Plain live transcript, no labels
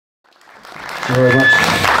very much.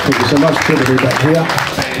 Thank you so much. Good to be back here.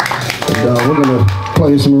 And we're going to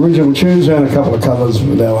play some original tunes and a couple of covers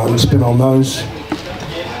with our own spin on those.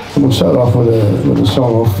 And we'll start off with a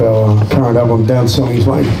song off our current album, Down Sonny's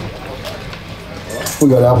Way. We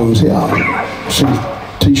got albums here,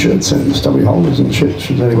 t-shirts and stubby holders and shit,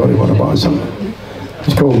 should anybody want to buy something.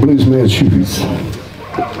 It's called Blues Man's Shoes.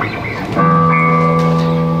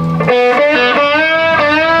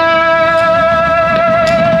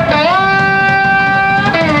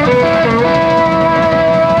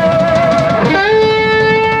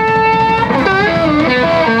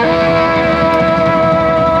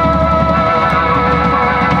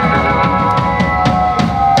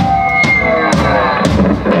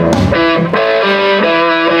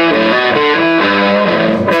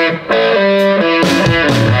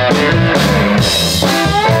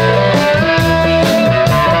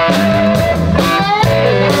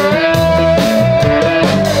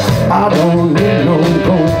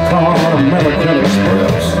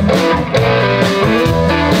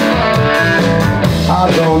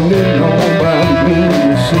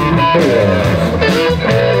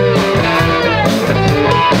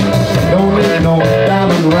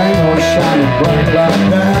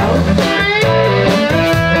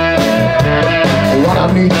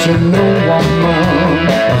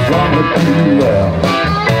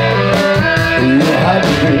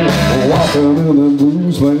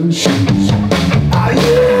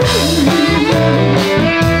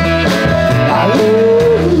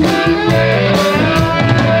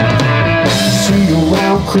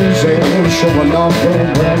 Showing off your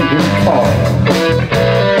brand new car.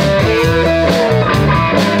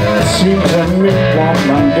 It seems to me,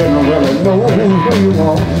 woman, didn't really know who you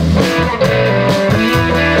are.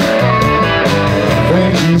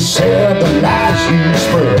 Things you said, the lies you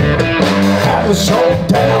spread, had us so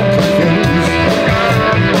damn confused.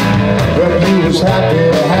 But you was happy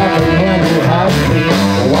when you had me,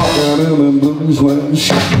 walking in the blues when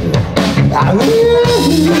she I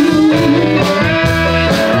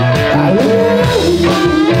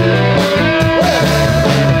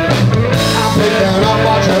picking up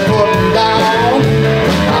what you're putting down.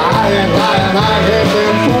 I ain't lying, I ain't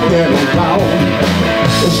been fooling around.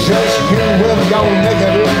 It's just you with your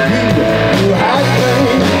negative view. You had me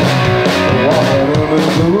walking in the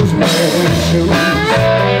blues man's shoes.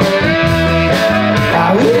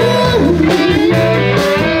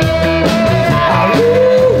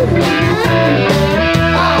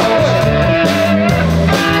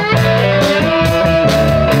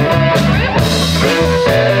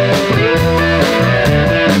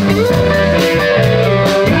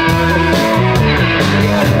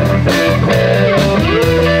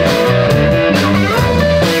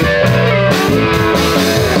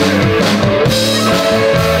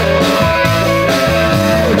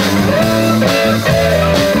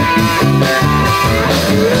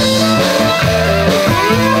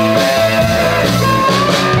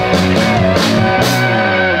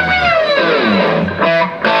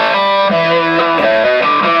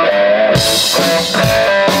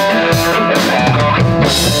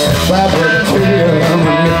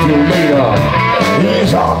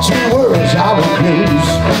 These are two words I would use.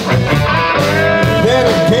 Then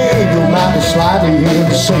again, you might be slightly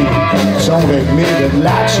insane. It's only me that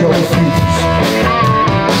likes your fuse.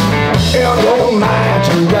 In your mind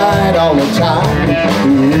to ride all the time.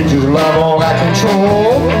 You just love all that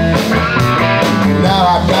control. Now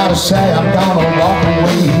I gotta say I'm gonna walk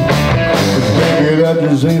away. But baby, that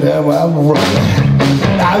just ain't how I roll.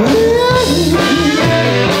 I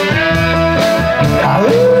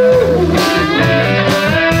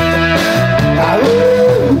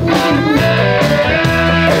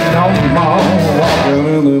walking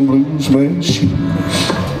in the blues man's shoes.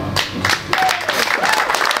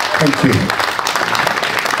 Thank you.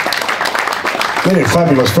 Very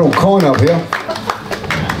fabulous Phil Coyne up here.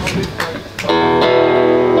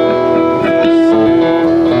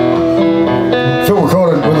 Phil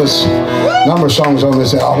recorded with us a number of songs on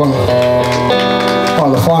this album. One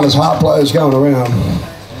of the finest harp players going around,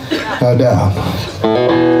 no doubt.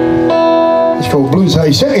 It's called Blues.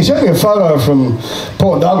 He sent me a photo from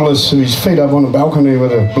Port Douglas of his feet up on the balcony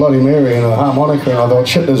with a Bloody Mary and a harmonica, and I thought,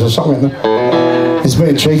 shit, there's a song in there. It's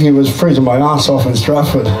being cheeky, it was freezing my ass off in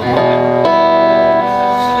Stratford.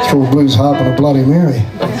 It's called Blues Harp and a Bloody Mary.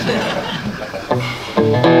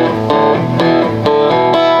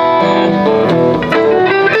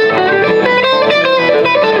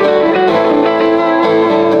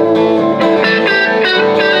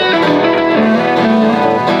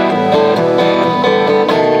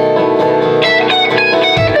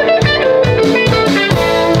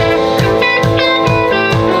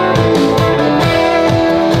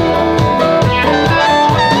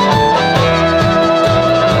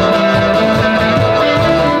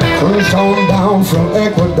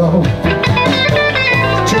 go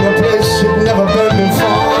to a place he'd never been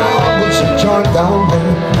before. Was a joint down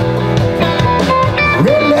there,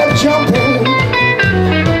 really jumping.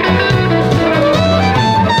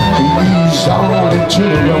 He eased on into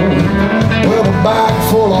the room with a bag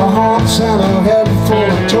full of hearts and a head full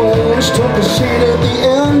of tones. Took a seat at the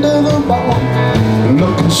end of the bar,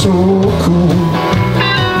 looking so cool.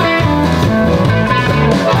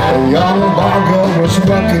 A young bar girl was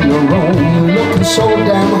working the room, looking so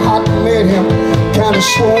damn hot, made him kind of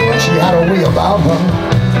swoon. She had a way about her,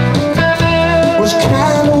 was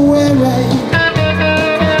kind of weary.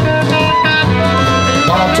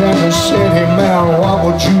 Bartender said, hey man, what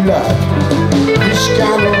would you like? This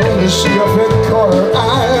kind of room to see if it caught her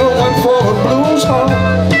eye. Went for the blues hall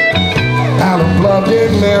and a bloody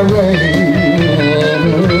Mary.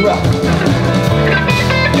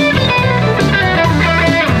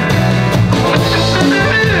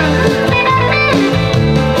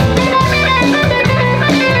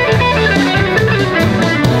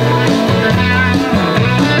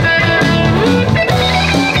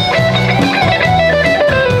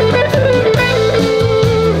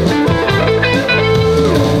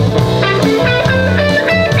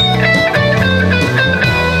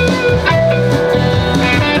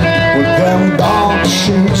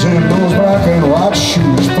 And those black and white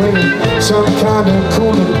shoes, playing some kind of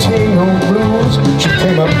cool Latino blues. She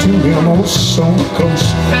came up to him, oh so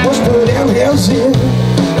close, whispered in his ear.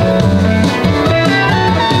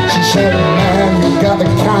 She said, man, you got the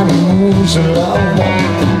kind of moves that I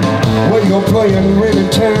want. What you're playing really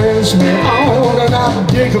turns me on, and I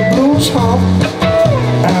dig a blues hop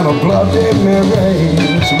and a bloody Mary,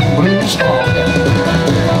 some blues hop.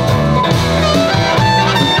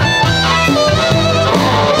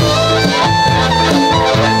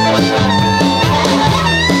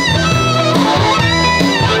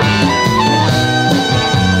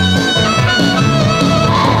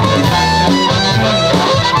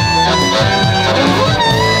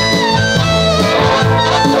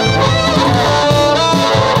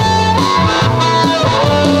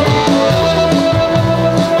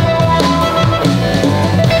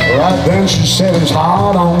 Then she set his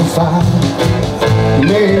heart on fire,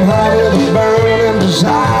 made him hot with a burning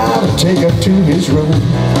desire to take her to his room.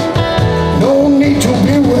 No need to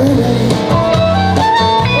be worried.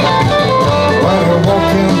 When he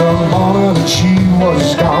woke in the morning and she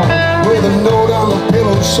was gone, with a note on the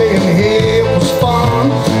pillow saying, hey, it was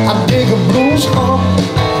fun. I dig a blues hop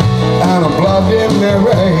and a bloody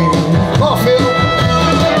Mary. Coffee.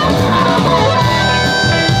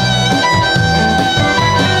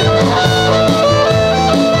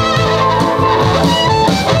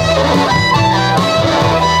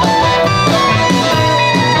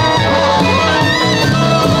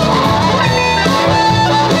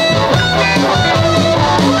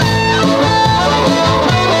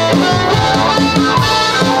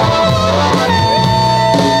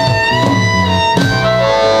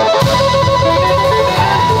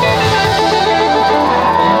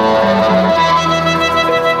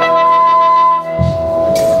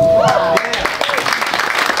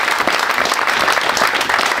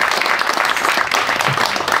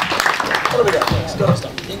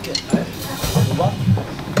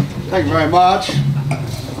 Thank you very much.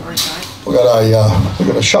 We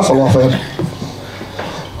got a shuffle off it.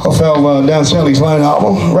 Off our Down Sally's Lane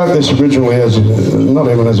album. Wrote this originally as not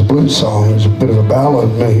even as a blues song. It was a bit of a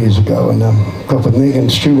ballad many years ago. And got with Nick and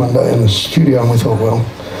Stu one day in the studio, and we thought, well,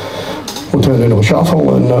 we'll turn it into a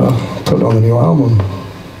shuffle and put it on the new album.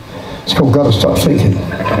 It's called Gotta Stop Thinking.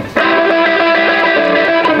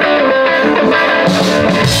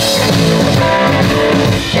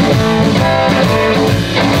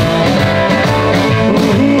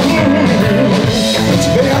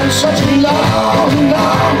 Such a long,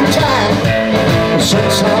 long time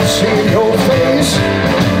since I've seen your face,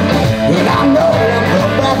 and I know in the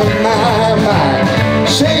back of my mind,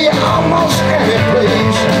 see you almost any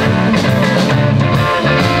place.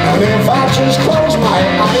 And if I just close my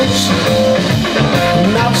eyes,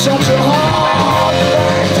 not such a hard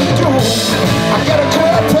thing to do, I get a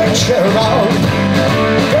clear picture of,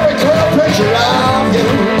 very clear picture of you.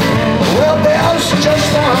 Well, there's just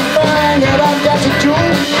one thing that I've got to do.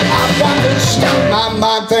 I've got to stop my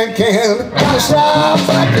mind thinking, gotta stop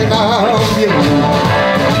thinking of you.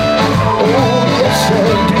 Oh, yes I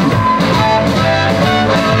do.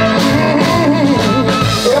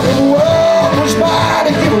 If the world was mine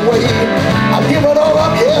to give away, I'd give it all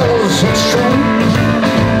up, yes, it's true.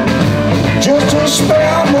 Just to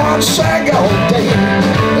spend one single day,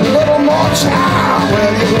 a little more time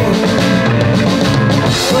with you.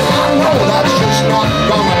 But I know that's just not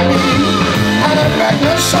gonna be, and it makes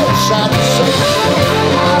me so sad to say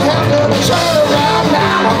I have to turn around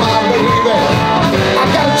now, my baby. I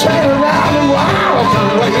gotta turn around and walk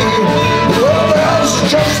away. Well, there's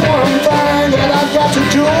just one thing that I've got to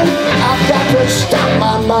do. I've got to stop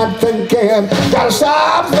my mind thinking. Gotta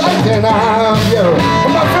stop thinking I'm you.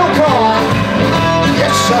 Am I feel calm?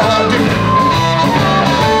 Yes, I do.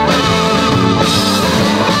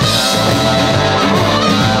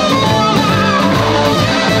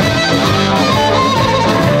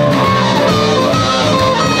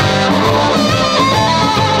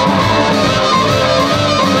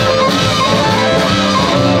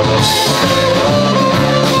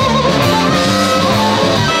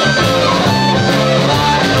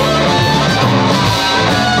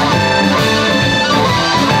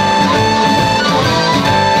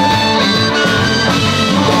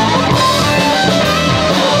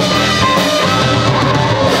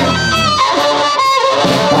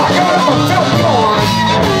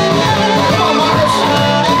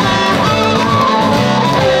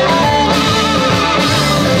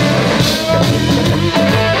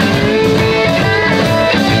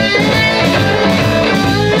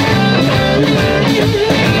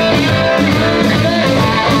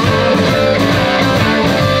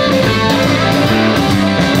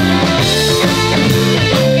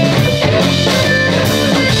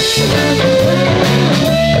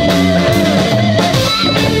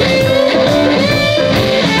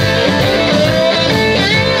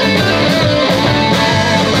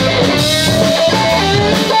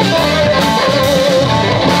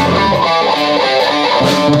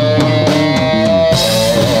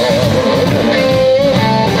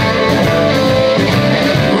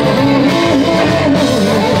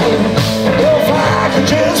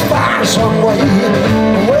 Some way to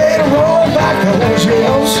roll back those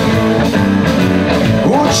hills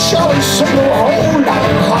would surely save a whole lot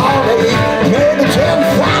of heartache, maybe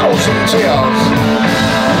 10,000 tears.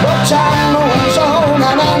 But time moves on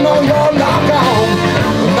and I know you're not gone.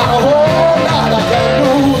 Not a whole lot I can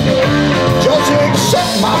do. Just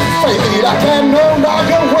accept my fate. I can no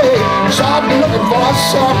longer wait. Start looking for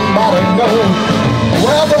somebody new.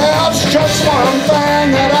 Well, there's just one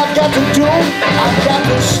thing that I've got to do. I've got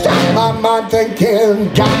to stop my mind thinking.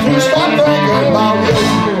 Got to stop thinking about you.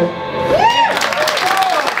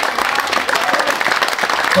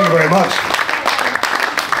 Thank you very much.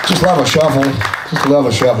 Just love a shuffle. Just love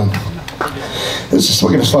a shuffle. We're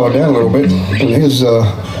going to slow it down a little bit. And here's a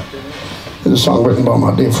song written by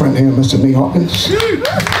my dear friend here, Mr. Nee Hopkins.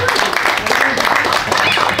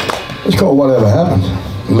 It's called Whatever Happened.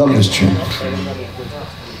 Love this tune.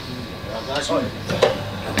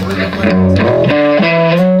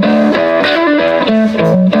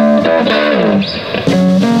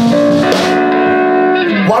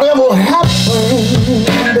 Whatever happened,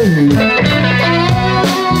 baby,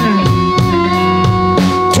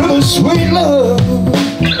 to the sweet love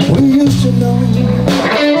we used to know?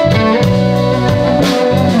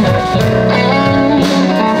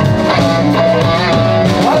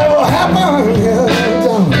 Whatever happened, yeah,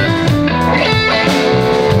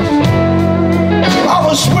 to all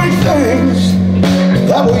the sweet things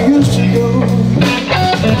that we used to do?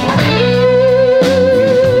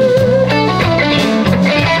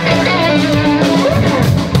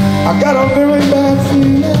 I got a very bad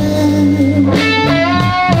feeling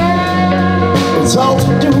it's all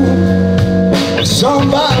to do with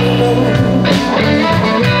somebody new.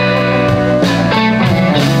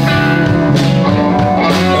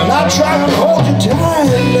 And I try and hold you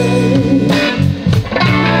tightly.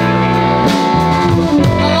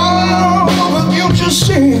 Oh, but you just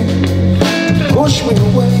seem to push me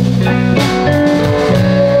away.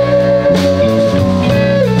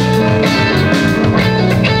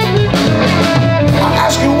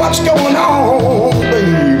 What's going on,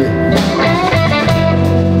 baby?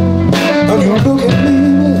 And you look at me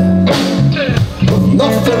with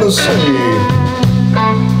nothing to say.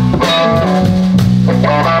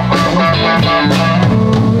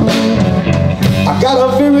 I got a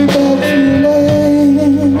very bad feeling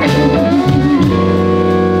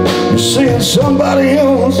you're seeing somebody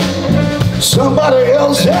else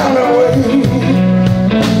down the way.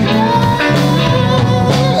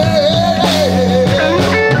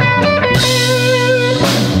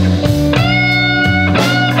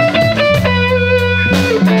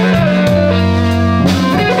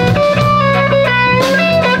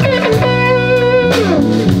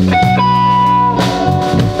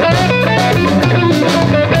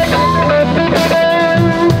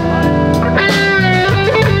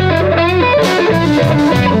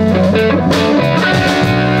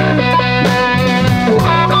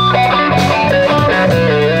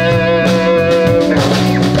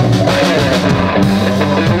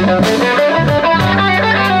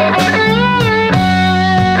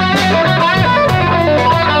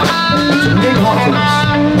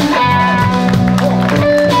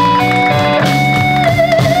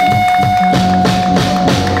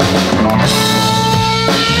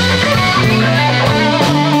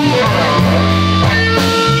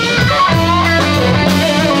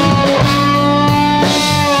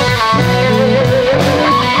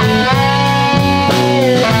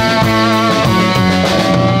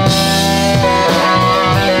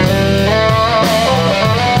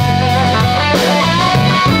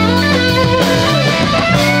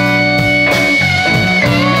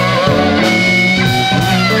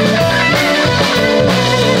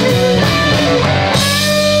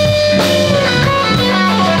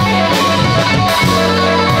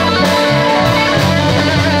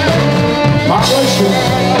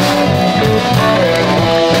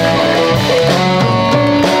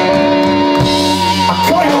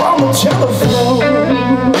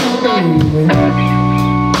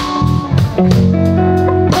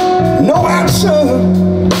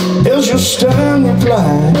 stern reply.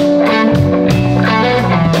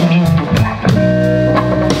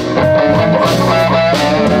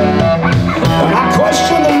 And I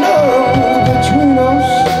question the love between us.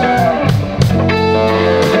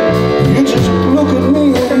 You just look at me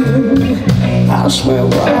and I swear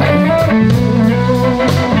why.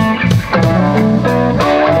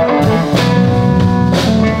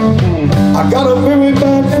 I got a very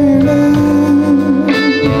bad feeling.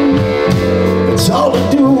 It's all to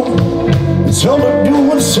do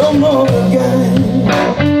with some other guy.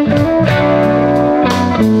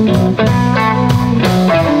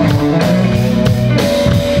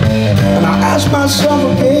 And I ask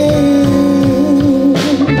myself again,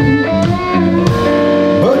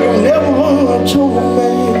 but you never told me.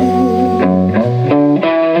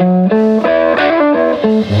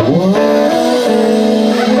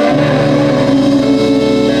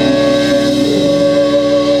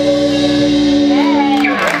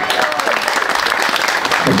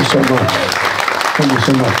 Thank you so much. Thank you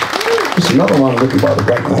so much. This is another one written by the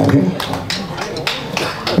great man here.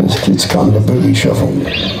 It's kind of a boogie shuffle.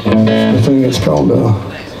 The thing is called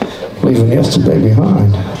Leaving Yesterday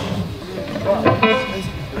Behind.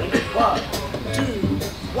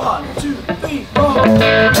 1, 2, 3, 4.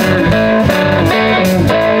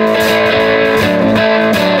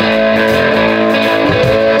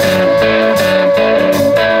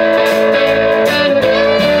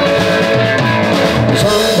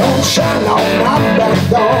 Shine on my back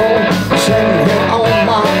door, sitting here on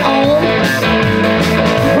my own.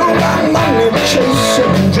 Blow my money,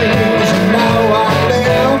 chasing dreams, and now I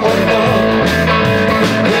live alone.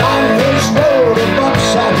 On this road of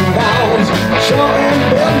ups and downs, sure ain't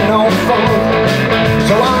been no fun.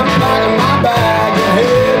 So I'm packing my bag and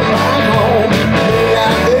heading back home. Me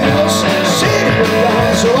and this city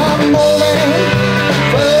alone, so I'm moving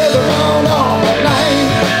further on the lane.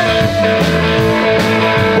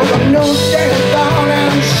 No stand down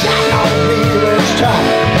and shine on me this time.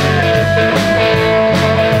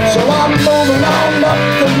 So I'm moving on up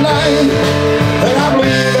the lane, and I'm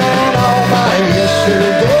leaving all my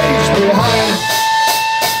yesterdays behind.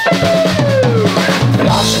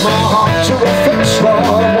 Lost my heart to a fixed for a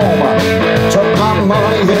woman, took my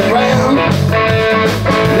money and ran.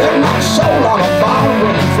 Left my soul on a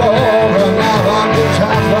ballroom floor, and now I'm just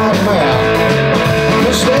half-blind man.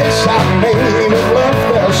 Mistakes I made have left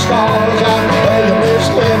their scars, and begging this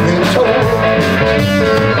heavy toll.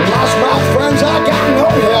 Lost my friends, I got no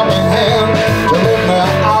helping hand to lift me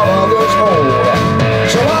out of this hole.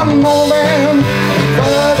 So I'm moving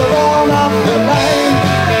further on up the lane,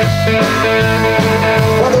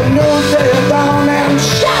 where the new day is dawn and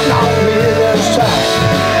shine on me this time.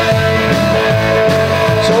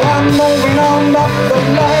 So I'm moving on up the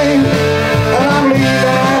lane, and I'm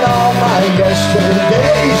leaving all my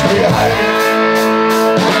yesterdays behind.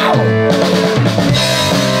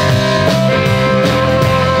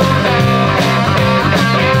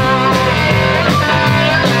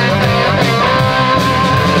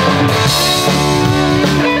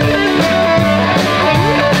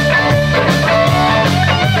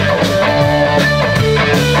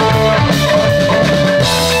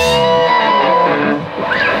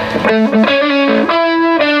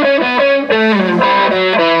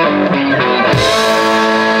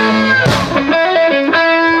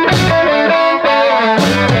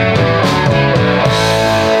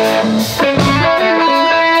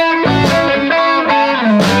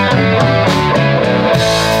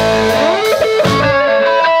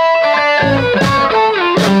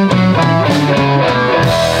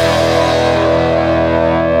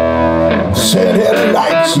 City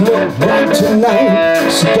lights look bright tonight,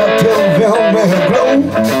 seductive velvet glow.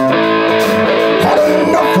 Had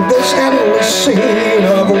enough of this endless scene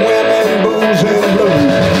of women, booze and blue.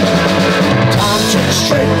 Time to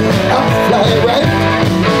straighten up, fly right,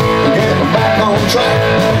 get back on track.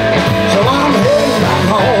 So I'm heading back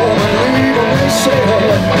home and leaving this city,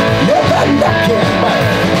 never looking back.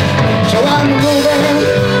 So I'm moving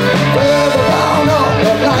further down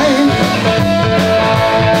the line,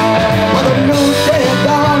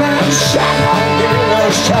 shine on me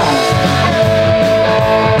this time.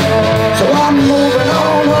 So I'm moving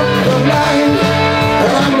on up the line,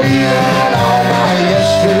 and I'm leaving all my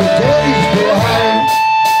yesterdays behind.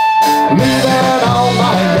 Leaving all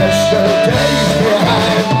my yesterdays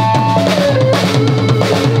behind.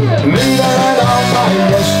 Leaving all my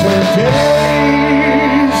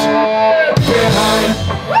yesterdays behind.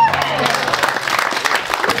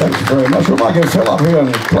 Thank you very much. We might get Phil up here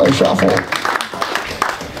and play a shuffle.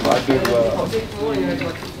 I do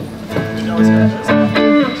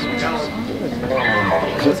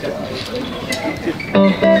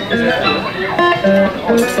We're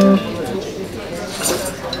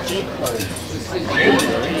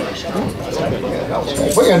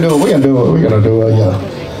gonna do a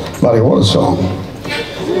Muddy Water song.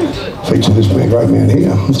 Feature this great man here,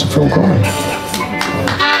 Mr. Phil Corey.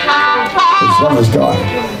 Just love this guy.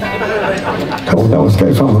 Called No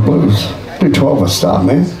Escape from the Blues. Do 12 a start,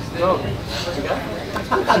 man.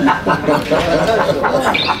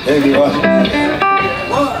 There you are.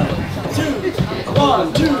 1, 2,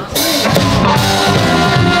 1, 2.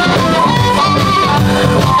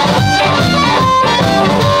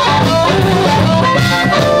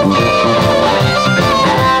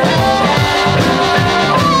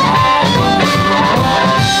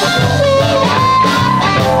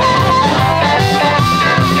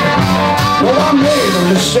 Well, I made a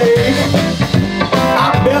mistake. I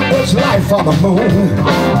bet there's life on the moon.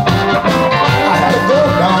 I had to go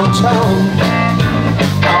downtown.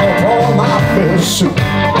 I wore my best suit.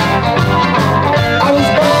 I was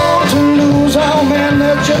born to lose, oh man,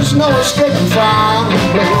 there's just no escaping from the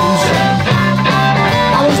blues.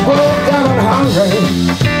 I was broke down and hungry.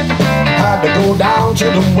 Had to go down to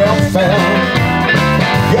the welfare,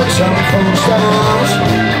 get some food stamps,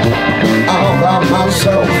 all by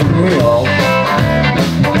myself a meal.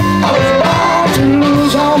 I was born to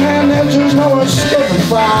lose, oh man, there's just no escaping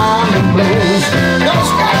from the blues. No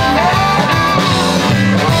escaping.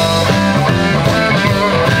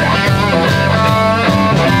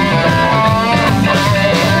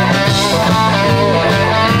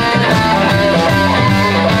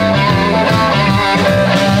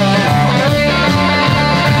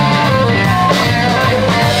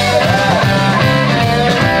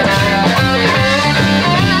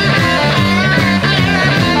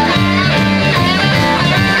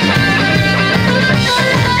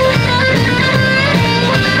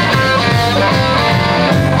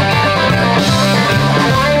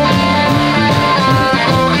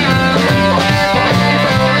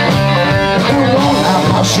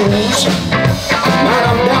 Shoes. Man,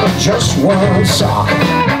 I'm down to just one sock. I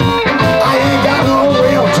ain't got no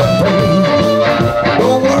real to pay.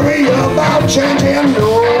 Don't worry about changing no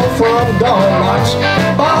from door locks.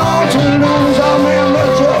 Born to lose, oh man,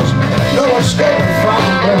 there's just no escaping from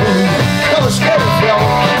the blues. No escaping from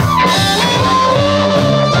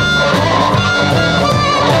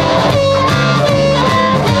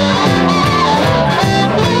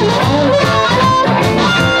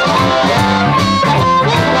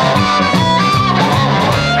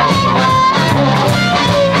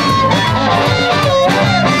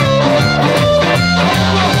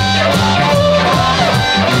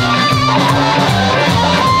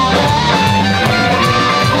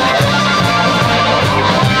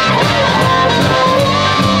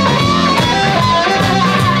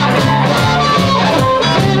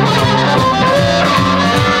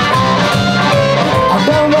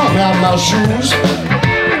my shoes.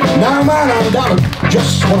 Now man, I'm down to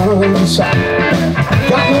just one sock.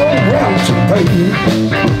 Got no rent to pay.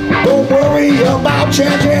 Don't worry about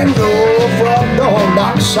changing no front door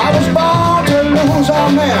locks. I was born to lose, oh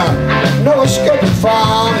man, no escaping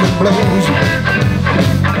from the blues.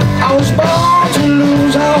 I was born to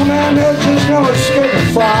lose, oh man, there's just no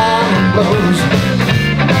escaping from the blues.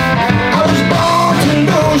 I was born to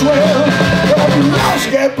lose, well, there's no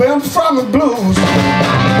escaping from the blues.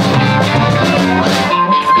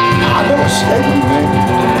 I know escaping, man.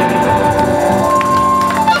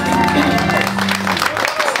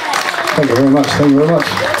 Thank you very much, thank you very much.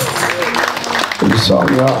 This song,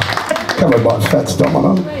 covered by Fats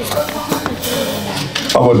Domino.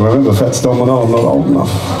 I wouldn't remember Fats Domino, I'm not old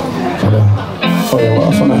enough. But, what are you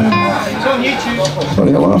laughing at? It's on YouTube. What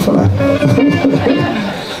are you laughing at?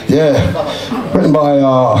 Yeah, written by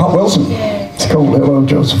Hunt Wilson. It's called Hello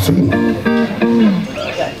Josephine.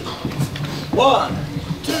 1,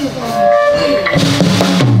 2, 3.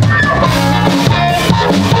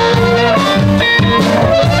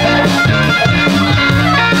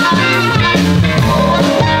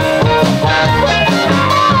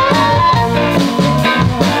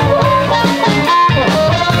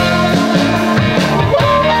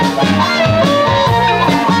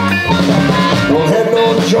 Well, hello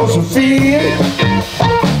Josephine,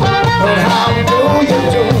 and how do you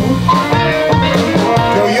do?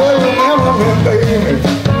 Do you remember me, baby?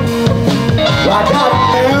 Like I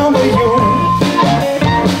remember you.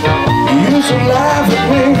 You used to laugh at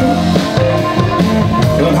me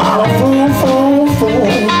and holler, fool, fool, fool.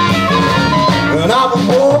 And I would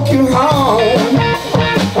walk you home.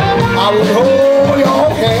 I would hold your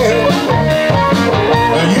hand,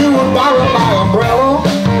 and you would borrow my umbrella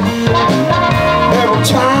every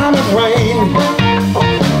time it rained.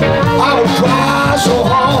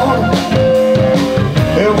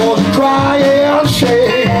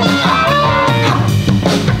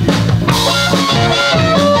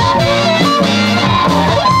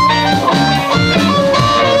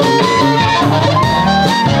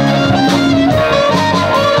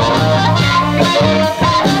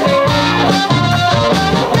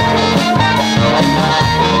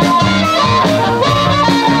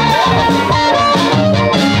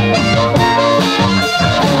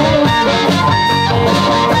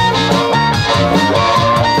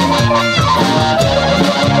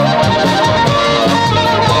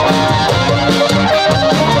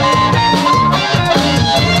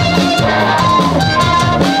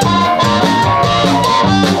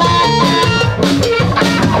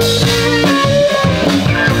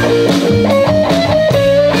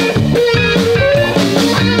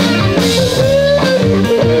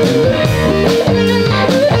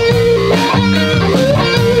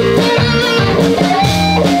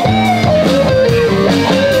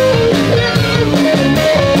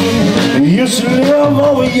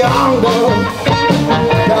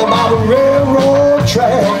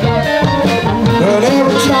 track. And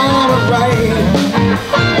every time it rained,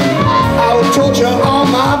 I would torture on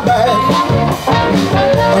my back.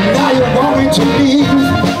 And now you want me to leave.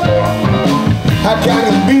 How can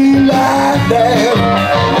it be like that?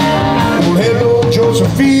 Well, hello,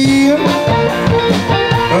 Josephine,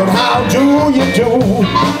 and how do you do?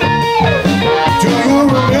 Do you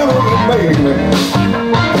remember me, baby?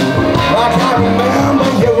 Like I remember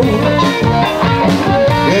you.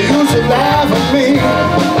 You used to laugh at me.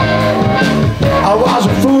 I was a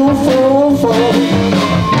fool.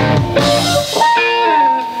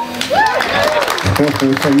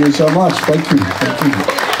 Thank you so much. Thank you.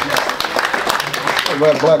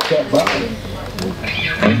 That Black Cat Bone.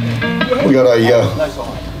 We got a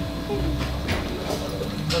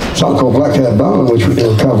song called Black Cat Bone, which we do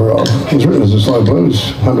a cover of. It was written as a slow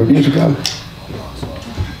blues 100 years ago.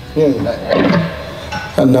 Yeah.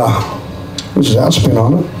 And this is our spin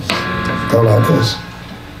on it. Go like this.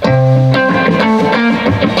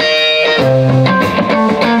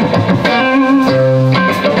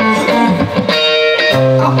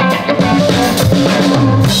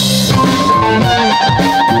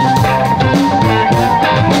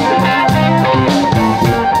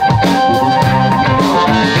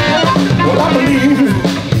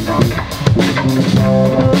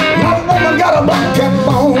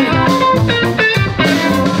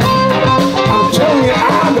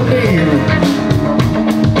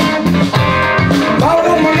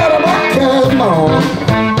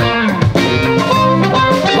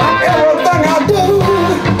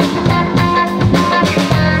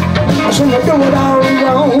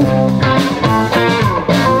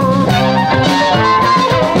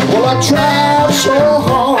 Tried so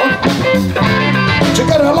hard to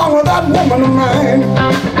get along with that woman of mine.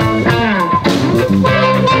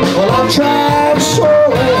 Well, I tried so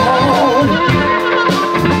hard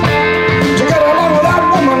to get along with that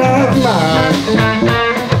woman of mine.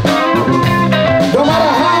 No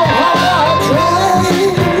matter how hard I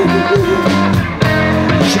tried,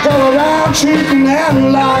 she go around cheating and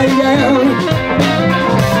lying.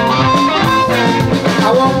 I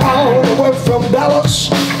walked all the way from Dallas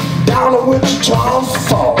down to Wichita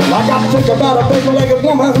Falls. Like I think about a big-legged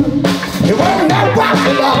woman, it wasn't that rock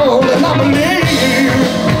at all, and I believe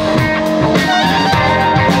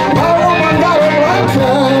my woman got a black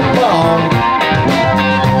cat bone.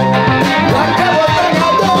 Like everything I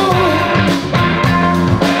do,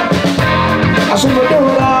 I seem to do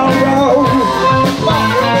it all wrong.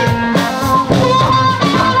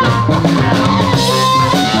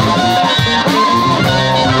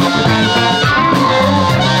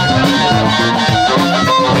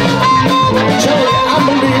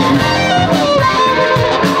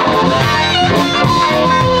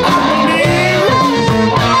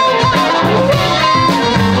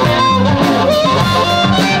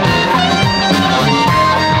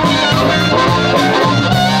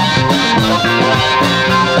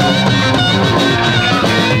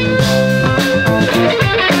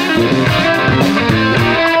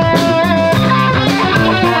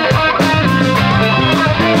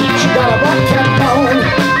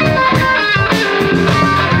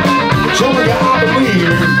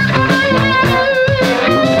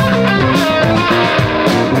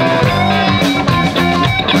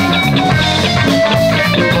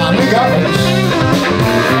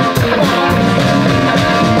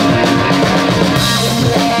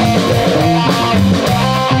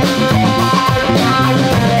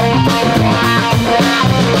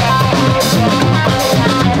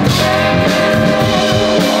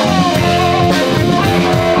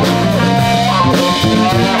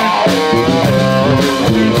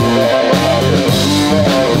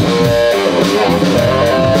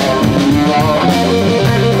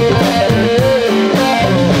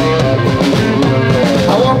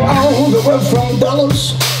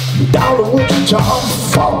 Down to Wichita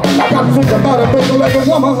Falls. I got to think about a big-legged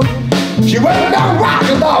woman. She went down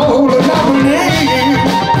rockin' all and I believe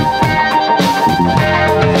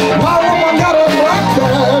my woman got a black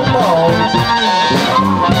cat bone.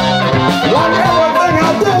 Like everything I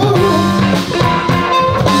do,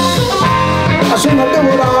 I seem to do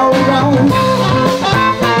it all wrong.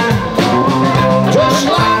 Just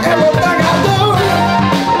like everything I do,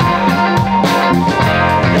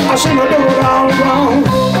 I seem to do it all wrong.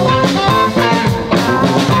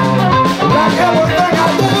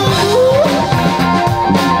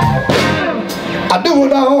 I do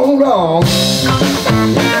it all wrong.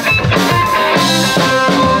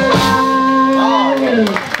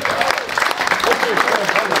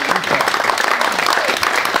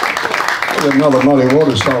 Here's another Muddy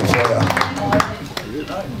Water song for you.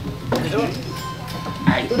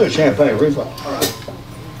 Do the champagne refill.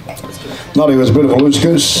 Noddy was a bit of a loose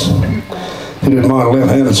goose. He didn't mind a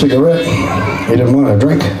left-handed cigarette. He didn't mind a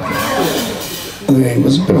drink. He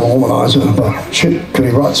was a bit of a womanizer, but shit, could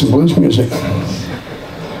he write some blues music?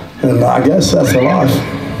 And I guess that's the life.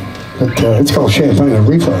 But it's called Champagne and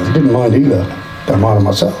Reefer. I didn't mind either. Don't mind it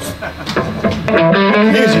myself.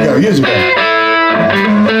 Years ago.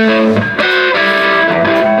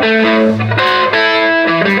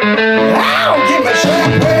 Now give me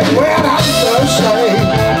champagne when I'm thirsty.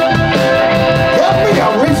 Give me a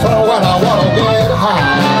reefer when I want to get high.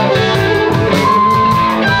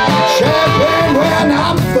 Champagne when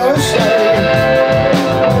I'm thirsty.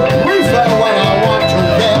 Reefer when I want to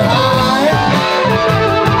get high.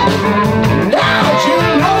 Now you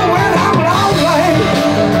know when I'm lonely.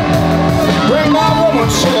 Bring my woman,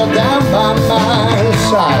 sit down by my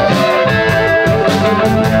side.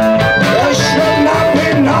 There should not be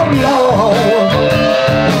no law.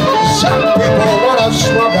 Some people want to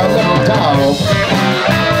smoke a little dog.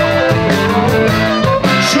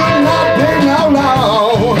 Should not be no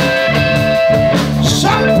law.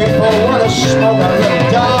 Some people want to smoke a little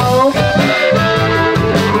dog.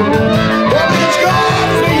 Well, it's good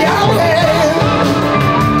for your head.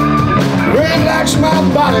 Relax my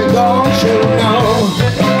body, don't you know?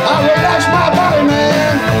 I relax my body, man.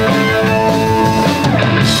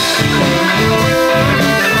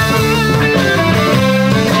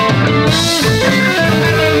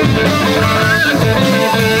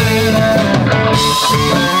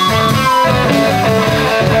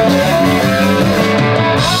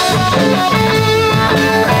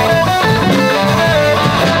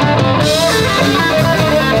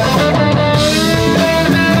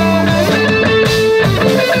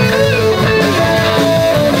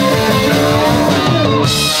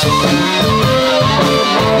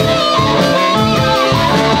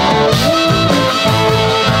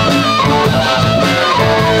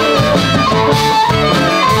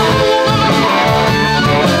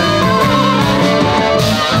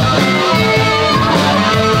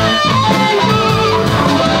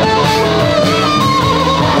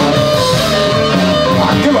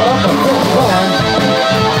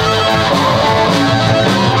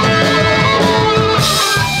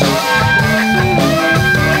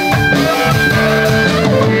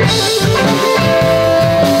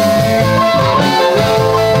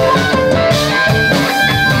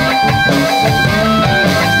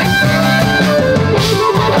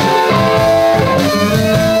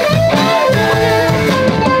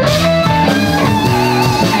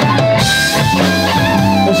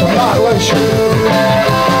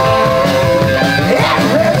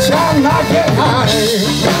 Every time I get high,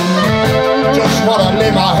 just wanna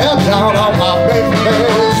lay my head down on my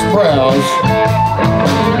baby's breast.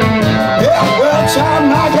 Every time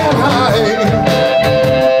I get high,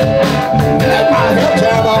 lay my head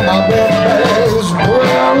down on my baby's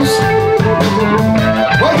breast.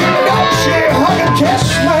 Well, you know she hug and kiss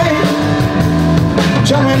me.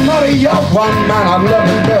 Tell me, Muddy, you're one man I'm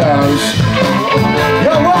loving best.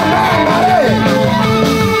 You're one man, Muddy.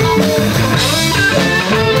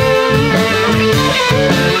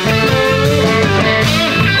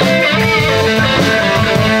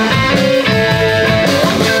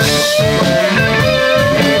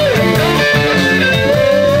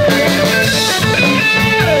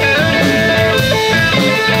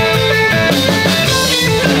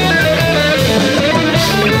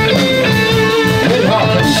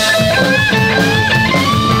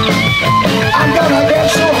 I'm gonna get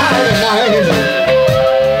so high tonight.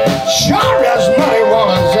 Sure as Muddy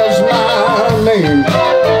Waters is my name.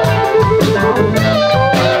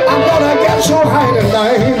 I'm gonna get so high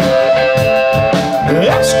tonight.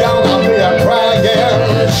 It's gonna be a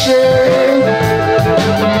crying shame.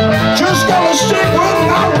 Just gonna stick with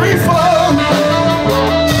my reefer.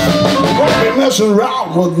 Won't be messing around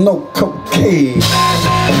with no cocaine.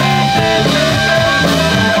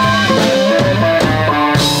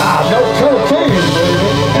 No cocaine, baby.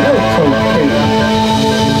 No cocaine.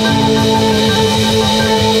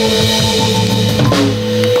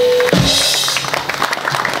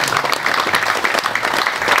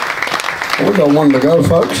 We got one to go,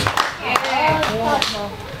 folks.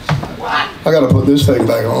 I got to put this thing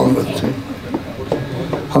back on, but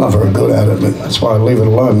I'm not very good at it, but that's why I leave it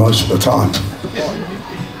alone most of the time.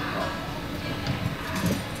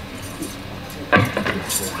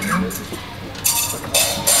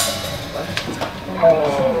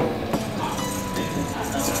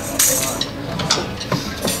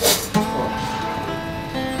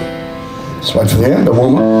 Let's wait for the end to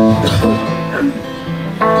warm up.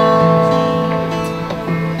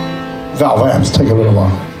 Valve amps take a little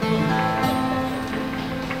while.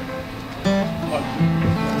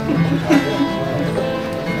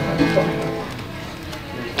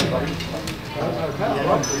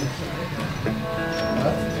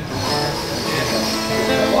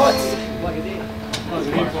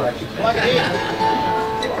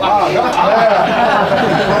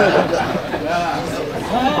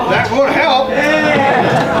 That would help.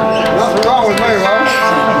 Nothing wrong with me, though.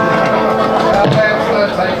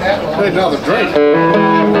 Need another drink.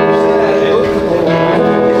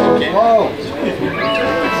 Whoa.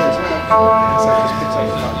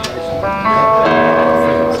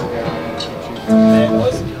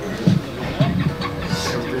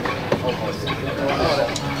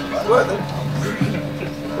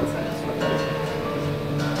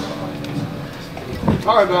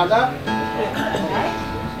 Sorry about that.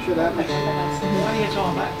 Should have. What are you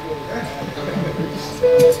talking about?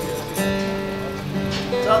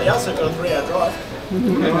 Somebody else has got a 3-hour drive.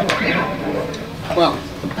 Well,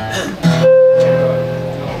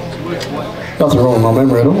 Nothing wrong with my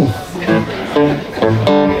memory at all.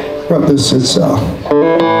 Wrote this, it's on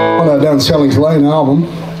our Down Selling's Lane album.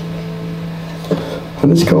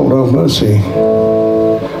 And it's called Oh Mercy.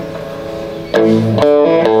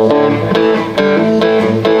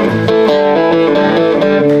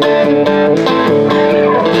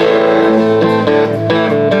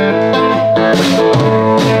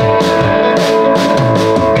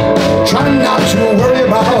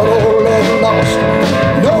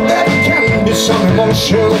 Some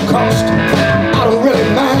emotional cost. I don't really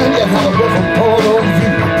mind you have a different point of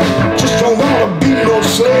view. Just don't wanna be no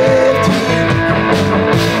slave to you.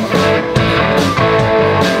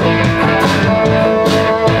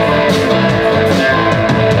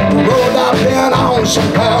 The road I've been on,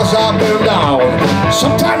 some paths I've been down.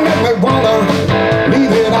 Sometimes make me wanna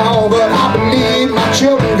leave it all, but I believe my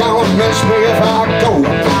children gonna miss me if I go.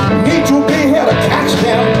 Need to be here to catch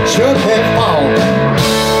them should they fall.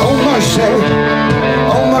 Oh mercy,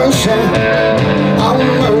 oh mercy, oh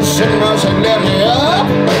mercy, mercy, let me up.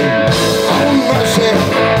 Oh mercy,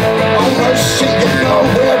 you know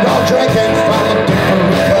we're all drinking from a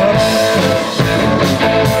different cup.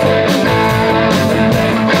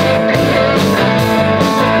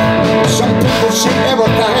 Some people see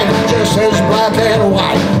everything just as black and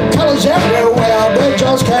white. Colors everywhere, they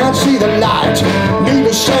just can't see the light. Need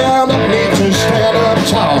to stand up, need to stand up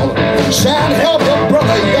tall. Stand, help your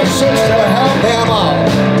brother, your sister, help them all.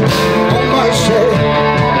 Oh mercy,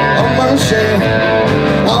 oh mercy,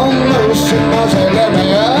 oh mercy, mercy, let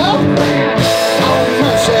me up. Oh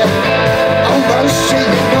mercy,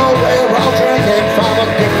 you know we're all drinking from a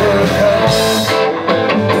different cup.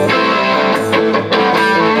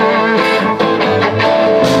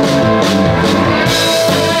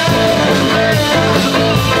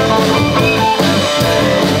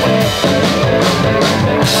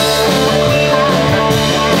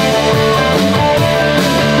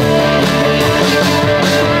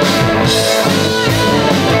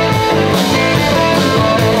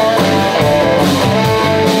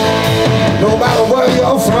 No matter where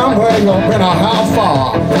you're from, where you've been or how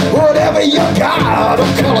far, whatever you got, the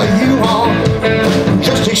color you are,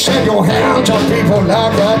 just extend your hand to people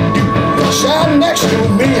like I do. Stand next to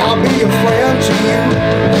me, I'll be a friend to you.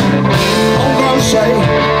 Oh mercy,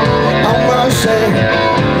 oh mercy,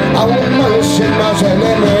 oh mercy, mercy,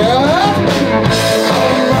 let me up.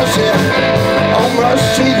 Oh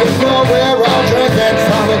mercy, you know we're all drinking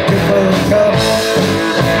from a different cup.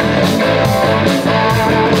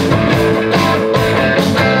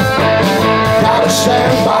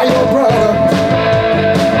 Stand by your brother,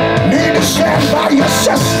 need to stand by your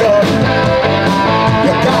sister.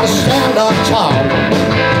 You gotta stand up tall,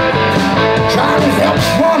 try to help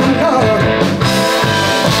one another.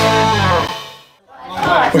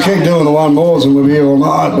 We keep doing the one mores and we'll be here all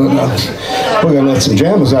night, but we're going to let some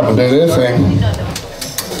jammers up and do their thing.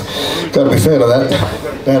 Got to be fair to that.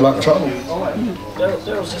 Bad luck and trouble.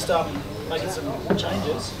 Daryl's just making some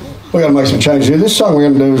changes. We're going to make some changes here. This song we're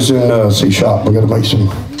going to do is in C sharp. We're going to make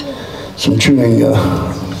some tuning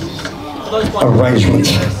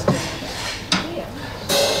arrangements.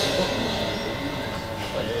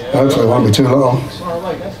 Hopefully it won't be too long.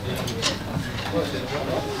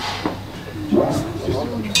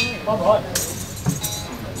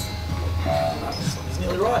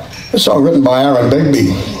 This song written by Aaron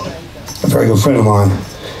Begbie, a very good friend of mine.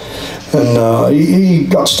 And he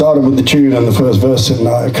got started with the tune on the first verse, and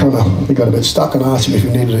he got a bit stuck and asked him if he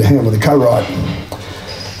needed a hand with a co-write.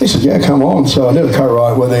 He said, yeah, come on. So I did a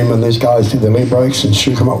co-write with him, and these guys did the lead breaks and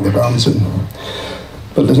Stu come up with the drums.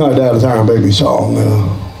 But there's no doubt it's Aaron Begbie's song.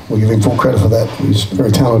 We'll give him full credit for that. He's a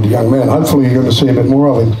very talented young man. Hopefully you're going to see a bit more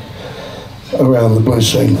of him around the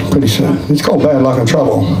blues scene pretty soon. It's called Bad Luck and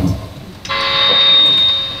Trouble.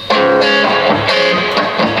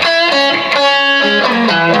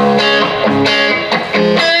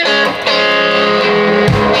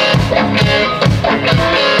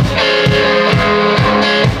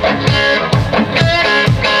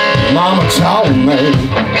 taught me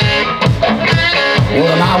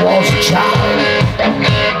when I was a child.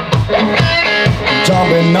 Don't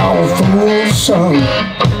be no fool, son.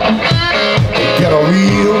 Get a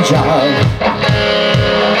real job.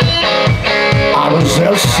 I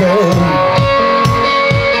resisted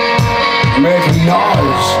making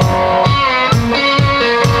noise.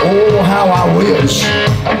 Oh, how I wish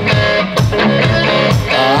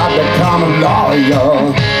I'd become a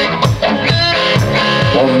lawyer.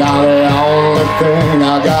 Well, now the only thing I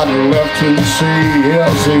got left to see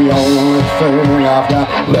is the only thing I've got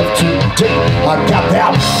left to do. I got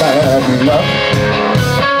that bad luck.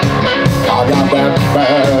 I got that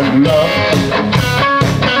bad luck.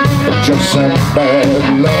 Just that bad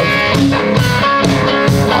luck.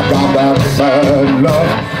 I got that bad luck.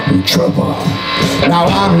 In trouble. Now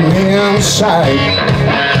I'm inside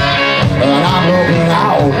and I'm looking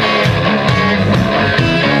out.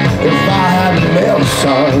 If I had lived,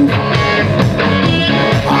 son,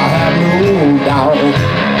 I have no doubt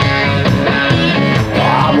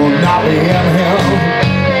I would not be in here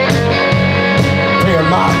paying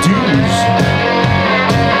my dues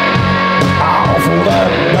all for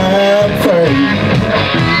that bad thing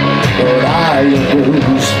that I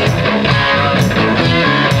abuse.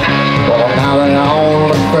 Well, now the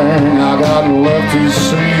only thing I got left to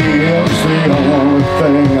see is the only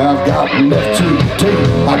thing I've got left to do.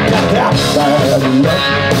 I got that bad luck.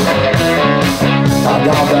 I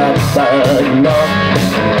got that bad luck.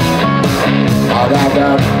 I got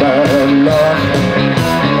that bad luck.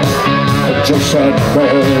 Just that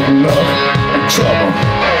bad luck. Trouble.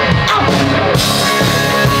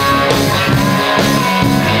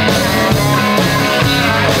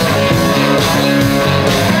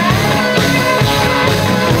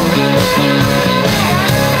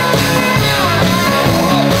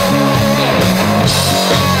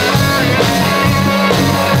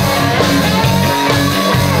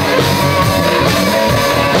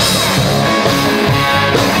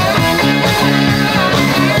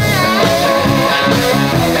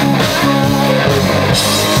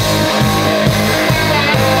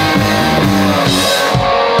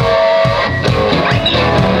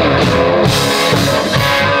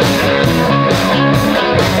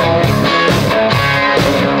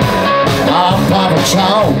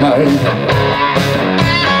 Taught me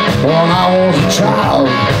when I was a child.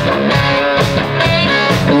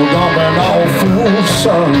 Oh, don't be no fool,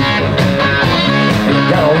 son. You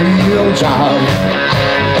got a real job.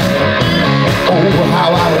 Oh, how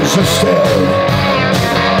I resisted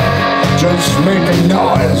just making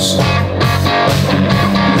noise.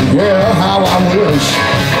 Yeah, how I wish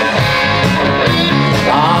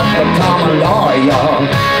I'd become a lawyer.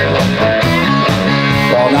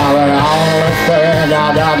 Well, now the only thing I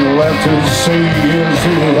got left to see is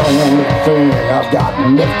the only thing I've got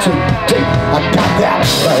left to do. I got that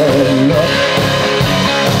bad luck.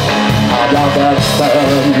 I got that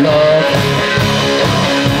bad luck.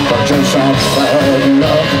 But just that bad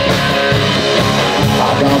luck.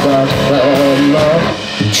 I got that bad luck.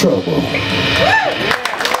 Trouble.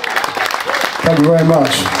 Thank you very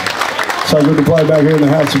much. So good to play back here in the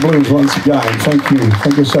House of Blues once again. Thank you.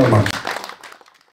 Thank you so much.